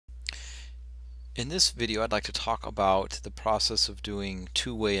In this video, I'd like to talk about the process of doing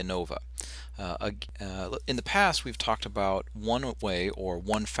two-way ANOVA. In the past, we've talked about one-way or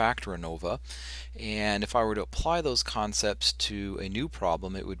one-factor ANOVA, and if I were to apply those concepts to a new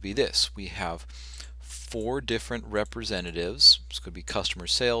problem, it would be this. We have four different representatives. This could be customer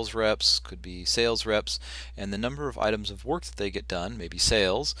sales reps, could be sales reps, and the number of items of work that they get done, maybe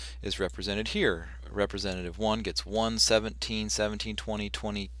sales, is represented here. Representative 1 gets 1, 17, 17, 20,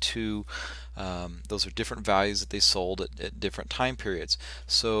 22. Those are different values that they sold at different time periods.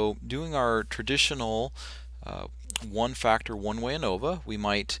 So doing our traditional one-factor, one-way ANOVA, we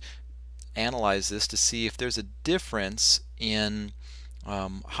might analyze this to see if there's a difference in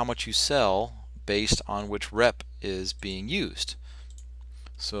how much you sell based on which rep is being used.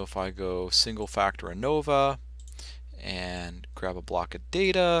 So if I go single factor ANOVA and grab a block of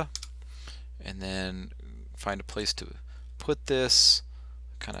data and then find a place to put this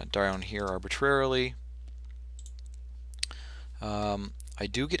kind of down here arbitrarily, I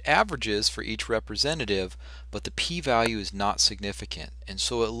do get averages for each representative, but the p-value is not significant. And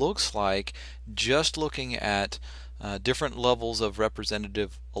so it looks like just looking at different levels of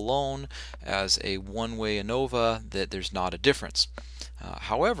representative alone as a one-way ANOVA that there's not a difference.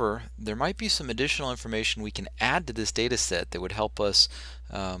 However, there might be some additional information we can add to this data set that would help us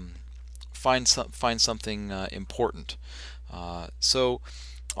find something important. So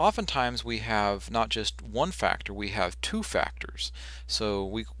oftentimes we have not just one factor, we have two factors. So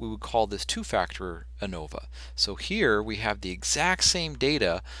we would call this two-factor ANOVA. So here we have the exact same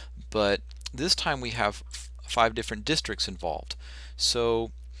data, but this time we have 5 different districts involved.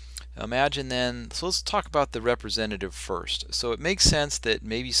 So imagine then, so let's talk about the representative first. So it makes sense that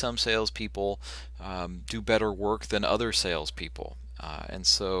maybe some salespeople do better work than other salespeople. And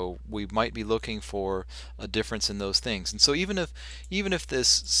so we might be looking for a difference in those things. And so even if this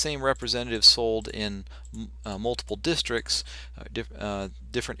same representative sold in multiple districts,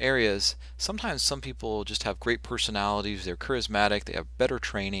 different areas, sometimes some people just have great personalities, they're charismatic, they have better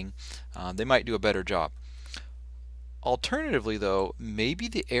training, they might do a better job. Alternatively though, maybe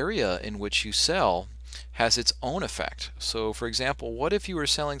the area in which you sell has its own effect. So for example, what if you were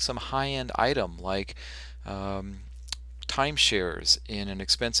selling some high-end item like timeshares in an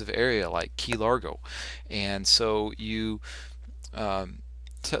expensive area like Key Largo, and so you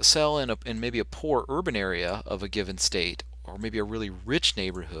sell in maybe a poor urban area of a given state, or maybe a really rich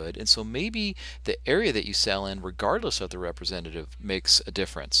neighborhood, and so maybe the area that you sell in, regardless of the representative, makes a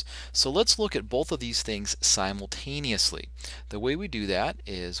difference. So let's look at both of these things simultaneously. The way we do that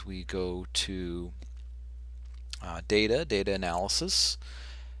is we go to data analysis,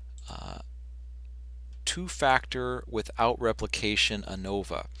 two-factor without replication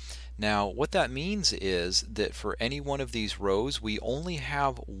ANOVA. Now what that means is that for any one of these rows we only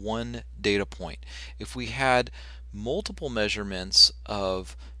have one data point. If we had multiple measurements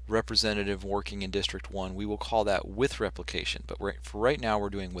of representative working in District 1, we will call that with replication, but for right now we're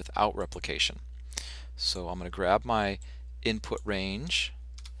doing without replication. So I'm going to grab my input range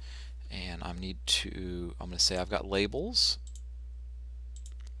and I'm going to say I've got labels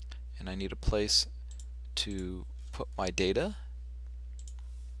and I need a place to put my data.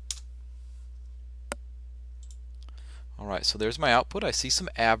 Alright, so there's my output. I see some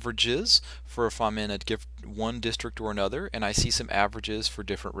averages for if I'm in one district or another, and I see some averages for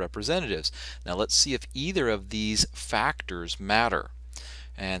different representatives. Now let's see if either of these factors matter.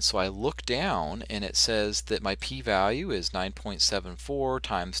 And so I look down and it says that my p-value is 9.74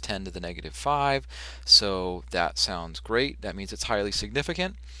 times 10 to the negative 5. So that sounds great. That means it's highly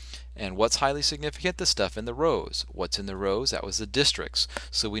significant. And what's highly significant? The stuff in the rows. What's in the rows? That was the districts.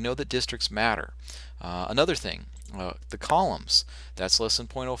 So we know that districts matter. Another thing, the columns, that's less than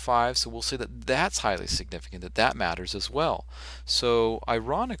 0.05, so we'll say that that's highly significant, that matters as well. So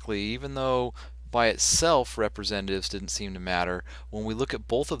ironically, even though by itself representatives didn't seem to matter, when we look at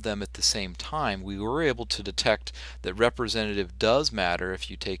both of them at the same time, we were able to detect that representative does matter if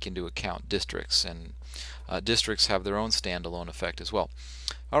you take into account districts, and districts have their own standalone effect as well.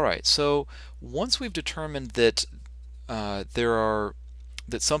 Alright, so once we've determined that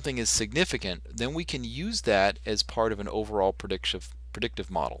that something is significant, then we can use that as part of an overall predictive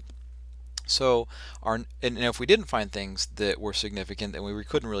model. So and if we didn't find things that were significant, then we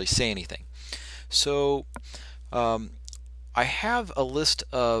couldn't really say anything. So I have a list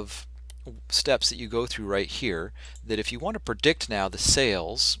of steps that you go through right here, that if you want to predict now the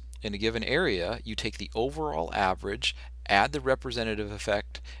sales in a given area, you take the overall average, add the representative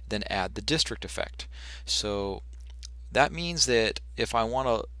effect, then add the district effect. So that means that if I want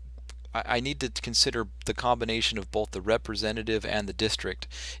to I need to consider the combination of both the representative and the district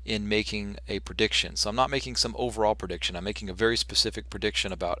in making a prediction. So I'm not making some overall prediction, I'm making a very specific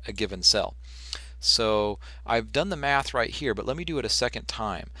prediction about a given cell. So I've done the math right here, but let me do it a second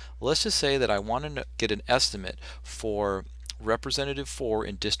time. Let's just say that I want to get an estimate for representative 4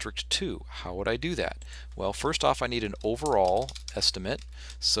 in district 2. How would I do that? Well, first off, I need an overall estimate.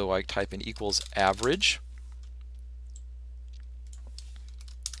 So I type in equals average.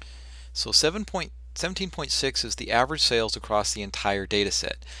 So 17.6 is the average sales across the entire data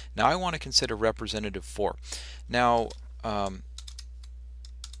set. Now I want to consider representative 4. Now,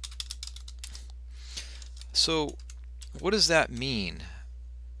 so what does that mean?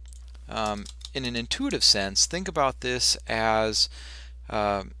 In an intuitive sense, think about this as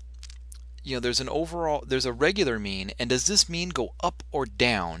there's a regular mean, and does this mean go up or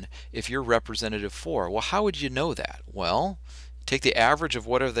down if you're representative 4? Well, how would you know that? Well, take the average of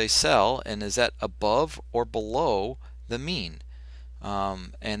whatever they sell, and is that above or below the mean?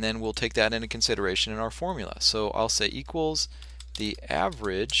 And then we'll take that into consideration in our formula. So I'll say equals the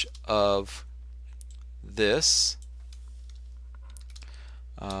average of this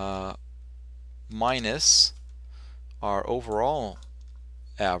minus our overall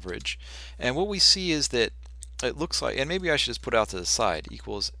average. And what we see is that it looks like, and maybe I should just put it out to the side,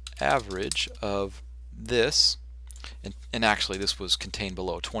 equals average of this, and actually this was contained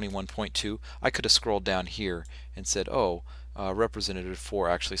below 21.2. I could have scrolled down here and said, oh, representative 4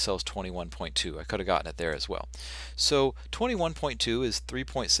 actually sells 21.2. I could have gotten it there as well. So 21.2 is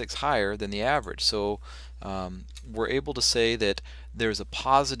 3.6 higher than the average. So we're able to say that there's a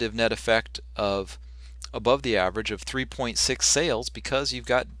positive net effect of above the average of 3.6 sales because you've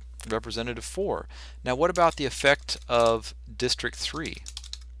got representative 4. Now what about the effect of district 3?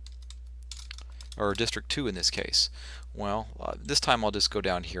 Or district 2 in this case? Well, this time I'll just go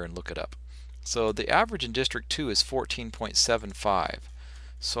down here and look it up. So the average in district 2 is 14.75.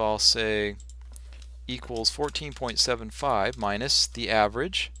 So I'll say equals 14.75 minus the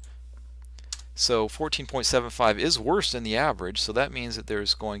average. So 14.75 is worse than the average, so that means that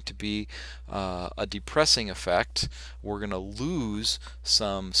there's going to be a depressing effect. We're going to lose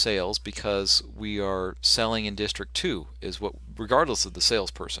some sales because we are selling in district 2, regardless of the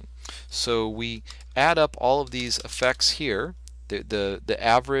salesperson. So we add up all of these effects here, the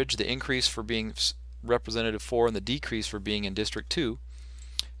average, the increase for being representative 4, and the decrease for being in district 2.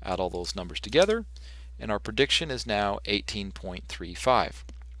 Add all those numbers together, and our prediction is now 18.35.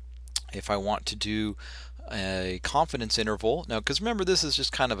 If I want to do a confidence interval, now because remember this is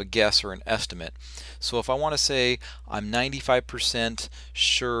just kind of a guess or an estimate, so if I want to say I'm 95%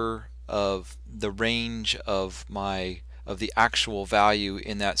 sure of the range of the actual value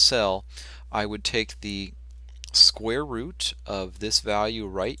in that cell, I would take the square root of this value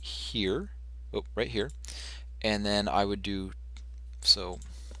right here, and then I would do so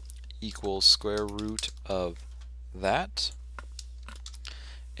equals square root of that,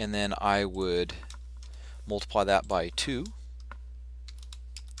 and then I would multiply that by 2.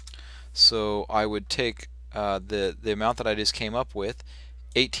 So I would take the amount that I just came up with,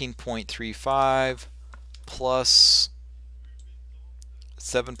 18.35 plus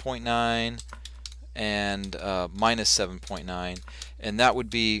 7.9 and minus 7.9, and that would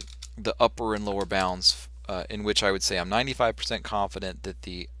be the upper and lower bounds in which I would say I'm 95% confident that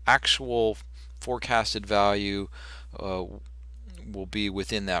the actual forecasted value will be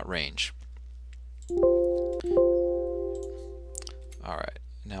within that range. Alright,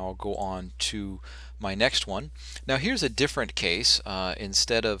 now I'll go on to my next one. Now here's a different case.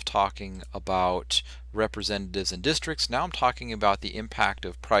 Instead of talking about representatives and districts, now I'm talking about the impact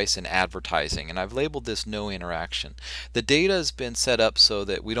of price and advertising, and I've labeled this no interaction. The data has been set up so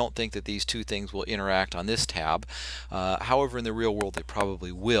that we don't think that these two things will interact on this tab. However, in the real world they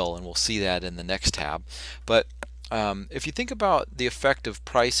probably will, and we'll see that in the next tab. But if you think about the effect of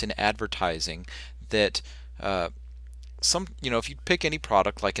price and advertising, that if you pick any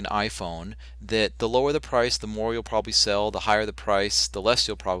product like an iPhone, that the lower the price, the more you'll probably sell, the higher the price, the less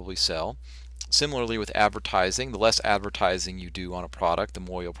you'll probably sell. Similarly with advertising, the less advertising you do on a product, the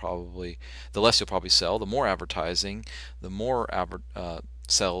less you'll probably sell. The more advertising, the more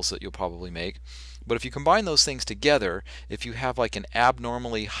sales that you'll probably make. But if you combine those things together, if you have like an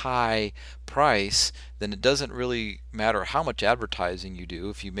abnormally high price, then it doesn't really matter how much advertising you do.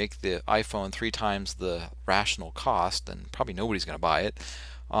 If you make the iPhone 3 times the rational cost, then probably nobody's going to buy it.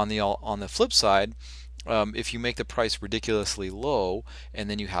 On the flip side, if you make the price ridiculously low and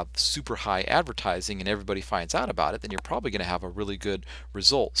then you have super high advertising and everybody finds out about it, then you're probably going to have a really good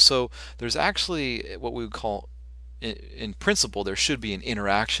result. So there's actually what we would call in principle, there should be an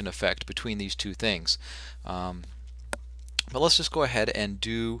interaction effect between these two things. But let's just go ahead and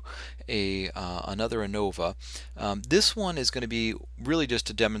do another ANOVA. This one is going to be really just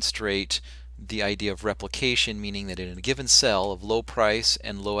to demonstrate the idea of replication, meaning that in a given cell of low price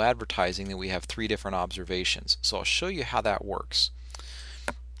and low advertising that we have three different observations. So I'll show you how that works.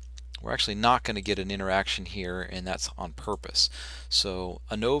 We're actually not going to get an interaction here, and that's on purpose. So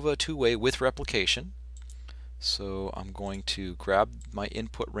ANOVA two-way with replication. So I'm going to grab my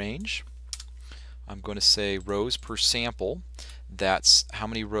input range. I'm going to say rows per sample. That's how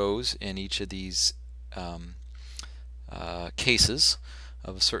many rows in each of these cases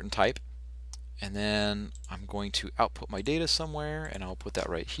of a certain type. And then I'm going to output my data somewhere, and I'll put that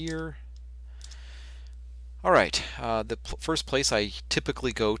right here. Alright, the first place I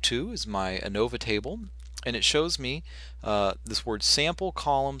typically go to is my ANOVA table, and it shows me this word sample,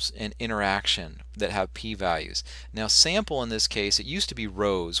 columns, and interaction that have p-values. Now sample in this case, it used to be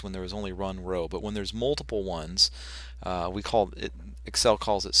rows when there was only one row, but when there's multiple ones, Excel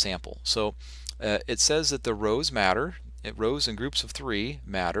calls it sample. So it says that the rows matter. Rows in groups of 3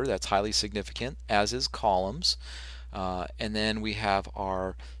 matter. That's highly significant, as is columns. And then we have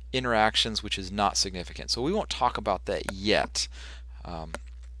our interactions, which is not significant. So we won't talk about that yet.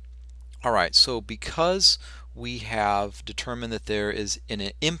 Alright, so because we have determined that there is an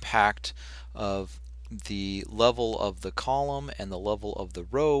impact of the level of the column and the level of the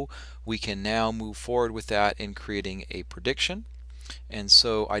row, we can now move forward with that in creating a prediction. And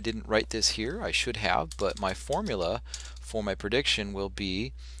so I didn't write this here, I should have, but my formula for my prediction will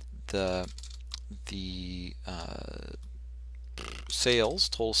be the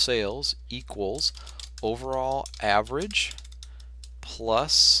total sales equals overall average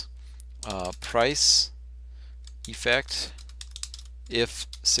plus price effect if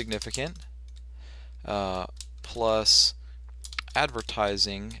significant plus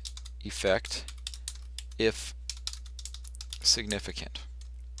advertising effect if significant.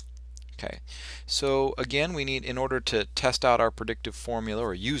 Okay, so again, we need, in order to test out our predictive formula,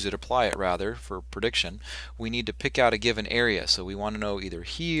 or use it, apply it rather, for prediction, we need to pick out a given area. So we want to know either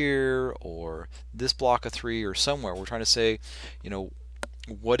here or this block of 3 or somewhere. We're trying to say, you know,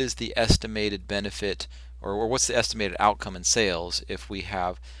 what is the estimated benefit, or what's the estimated outcome in sales if we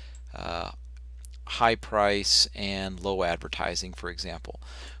have high price and low advertising, for example.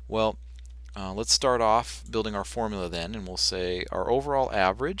 Well, let's start off building our formula then, and we'll say our overall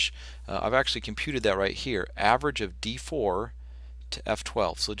average, I've actually computed that right here, average of D4 to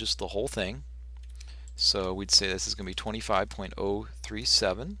F12, so just the whole thing. So we'd say this is going to be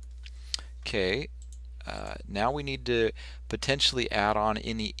 25.037. Okay, now we need to potentially add on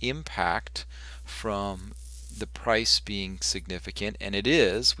any impact from the price being significant, and it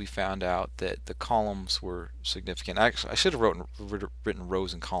is. We found out that the columns were significant. Actually, I should have written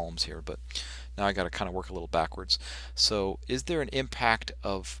rows and columns here, but now I got to kind of work a little backwards. So is there an impact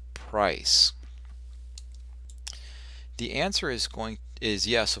of price? The answer is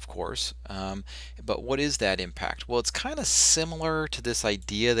yes, of course, but what is that impact? Well, it's kind of similar to this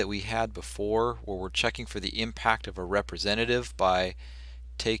idea that we had before, where we're checking for the impact of a representative by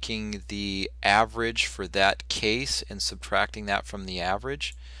taking the average for that case and subtracting that from the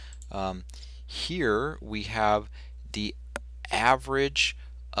average. Here we have the average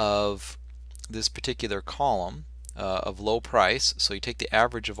of this particular column of low price, so you take the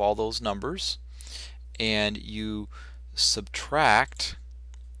average of all those numbers and you subtract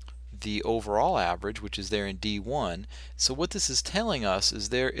the overall average, which is there in D1. So what this is telling us is,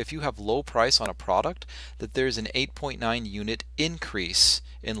 if you have low price on a product, that there's an 8.9 unit increase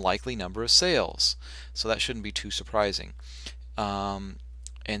in likely number of sales. So that shouldn't be too surprising. And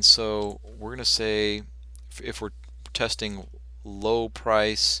so we're going to say, if we're testing low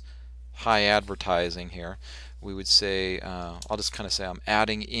price, high advertising here, we would say, I'll just kind of say I'm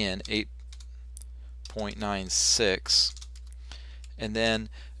adding in 8.96. And then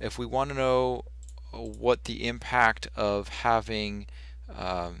if we want to know what the impact of having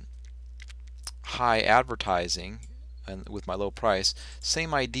high advertising and with my low price,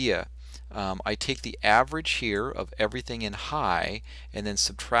 same idea. I take the average here of everything in high and then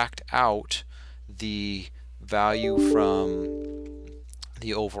subtract out the value from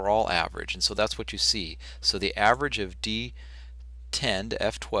the overall average, and so that's what you see. So the average of D10 to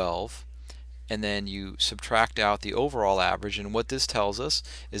F12, and then you subtract out the overall average, and what this tells us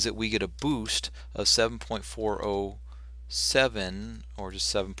is that we get a boost of 7.407, or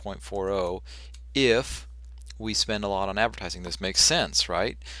just 7.40, if we spend a lot on advertising. This makes sense,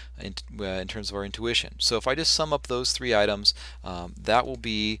 right, in terms of our intuition. So if I just sum up those three items, that will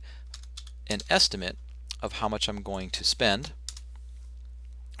be an estimate of how much I'm going to spend,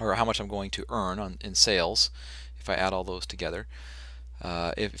 or how much I'm going to earn in sales if I add all those together.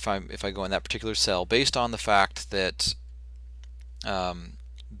 If I go in that particular cell, based on the fact that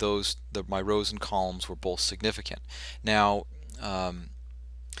my rows and columns were both significant. Now,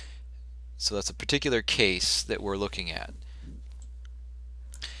 so that's a particular case that we're looking at.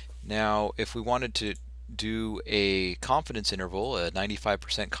 Now, if we wanted to do a confidence interval, a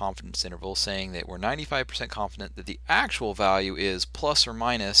 95% confidence interval, saying that we're 95% confident that the actual value is plus or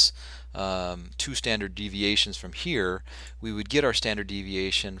minus 2 standard deviations from here, we would get our standard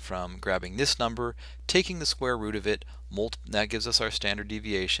deviation from grabbing this number, taking the square root of it, that gives us our standard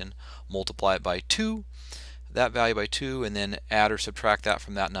deviation, multiply it by 2, that value by 2, and then add or subtract that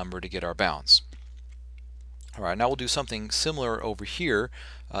from that number to get our bounds. Alright, now we'll do something similar over here.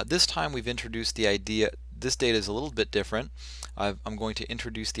 This time we've introduced the idea, this data is a little bit different. I'm going to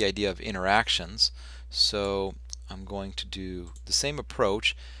introduce the idea of interactions. So I'm going to do the same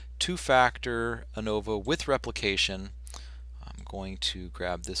approach, two-factor ANOVA with replication. I'm going to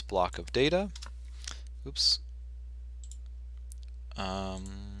grab this block of data. Oops.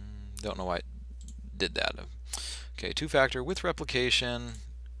 Don't know why I did that. Okay, two-factor with replication.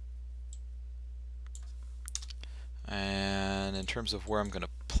 And in terms of where I'm going to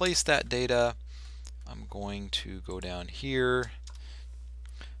place that data, I'm going to go down here.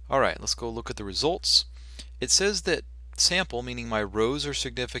 Alright, let's go look at the results. It says that sample, meaning my rows are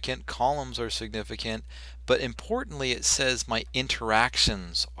significant, columns are significant, but importantly it says my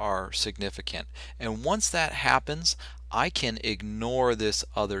interactions are significant. And once that happens, I can ignore this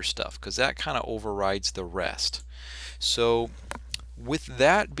other stuff because that kind of overrides the rest. So with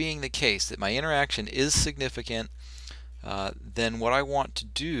that being the case, that my interaction is significant, then what I want to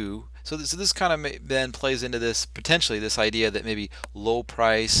do, so this kind of then plays into this, potentially this idea that maybe low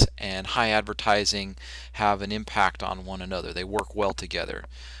price and high advertising have an impact on one another. They work well together.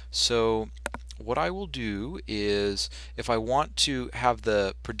 So what I will do is, if I want to have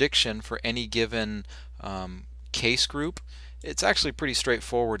the prediction for any given case group, it's actually pretty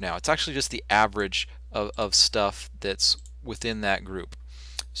straightforward now. It's actually just the average of stuff that's within that group.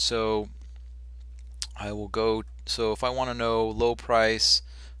 So I will go, so if I want to know low price,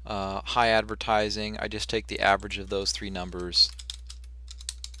 high advertising, I just take the average of those three numbers,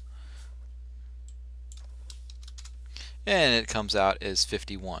 and it comes out as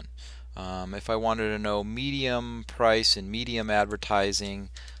 51. If I wanted to know medium price and medium advertising,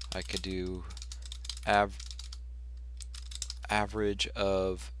 I could do average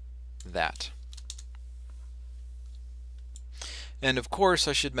of that. And of course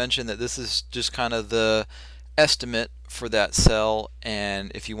I should mention that this is just kind of the estimate for that cell,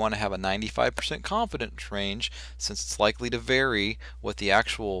 and if you want to have a 95% confidence range, since it's likely to vary what the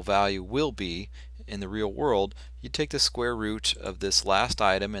actual value will be in the real world, you take the square root of this last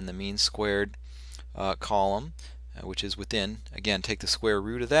item in the mean squared column, which is within, again, take the square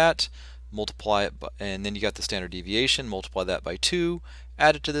root of that, multiply it by, and then you got the standard deviation, multiply that by 2,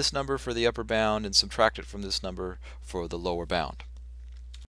 add it to this number for the upper bound, and subtract it from this number for the lower bound.